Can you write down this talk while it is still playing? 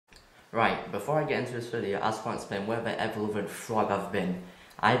Right, before I get into this video, I just want to explain where the ever-loving frog I've been.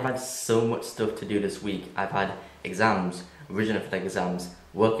 I've had so much stuff to do this week. I've had exams, revision for the exams,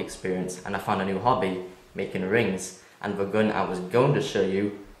 work experience, and I found a new hobby, making rings, and the gun I was going to show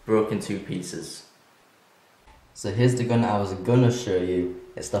you broke in two pieces. So here's the gun I was gonna show you.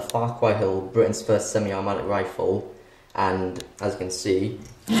 It's the Farquhar Hill, Britain's first semi-automatic rifle, and as you can see,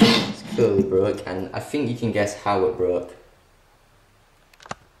 it's clearly broke, and I think you can guess how it broke.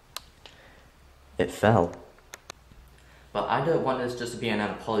 It fell. But I don't want this just to be an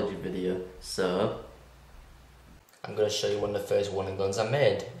apology video, so I'm going to show you one of the first warning guns I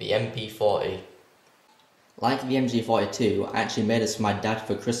made, the MP40. Like the MG42, I actually made this for my dad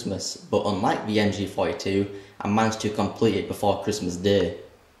for Christmas, but unlike the MG42, I managed to complete it before Christmas Day.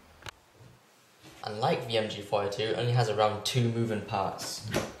 Unlike the MG42, it only has around 2 moving parts,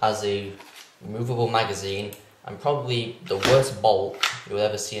 has a removable magazine, and probably the worst bolt you'll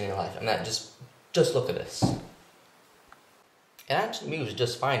ever see in your life. And that just look at this. It actually moves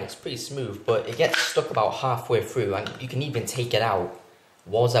just fine, it's pretty smooth, but it gets stuck about halfway through and you can even take it out.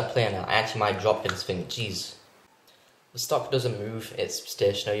 What was I playing at? I actually might drop this thing, jeez. The stock doesn't move, it's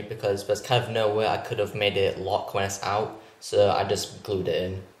stationary because there's kind of no way I could have made it lock when it's out, so I just glued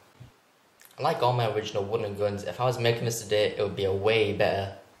it in. Like all my original wooden guns, if I was making this today, it would be a way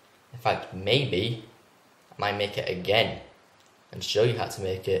better. In fact, maybe I might make it again and show you how to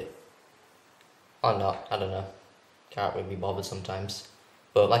make it. Or not, I don't know. Can't really be bothered sometimes.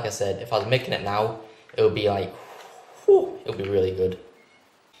 But like I said, if I was making it now, it would be like, whew, it would be really good.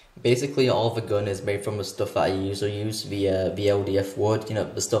 Basically, all the gun is made from the stuff that I usually use, the LDF wood, you know,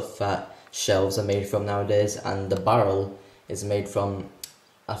 the stuff that shelves are made from nowadays, and the barrel is made from,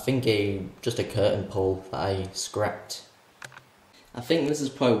 I think, just a curtain pole that I scrapped. I think this is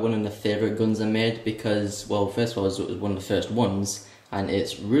probably one of the favourite guns I made because, well, first of all, it was one of the first ones, and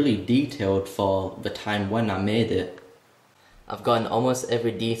it's really detailed for the time when I made it. I've gotten almost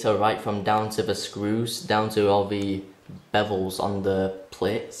every detail right, from down to the screws, down to all the bevels on the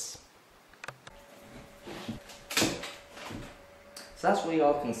plates. So that's really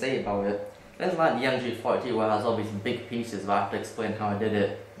all I can say about it. It's like the MG42 where it has all these big pieces that I have to explain how I did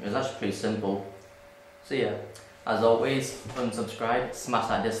it. It was actually pretty simple. So yeah, as always, unsubscribe, smash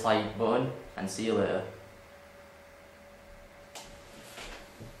that dislike button, and see you later.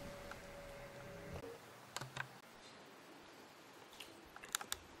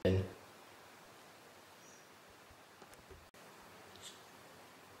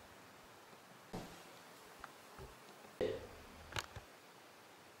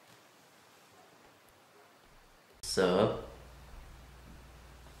 So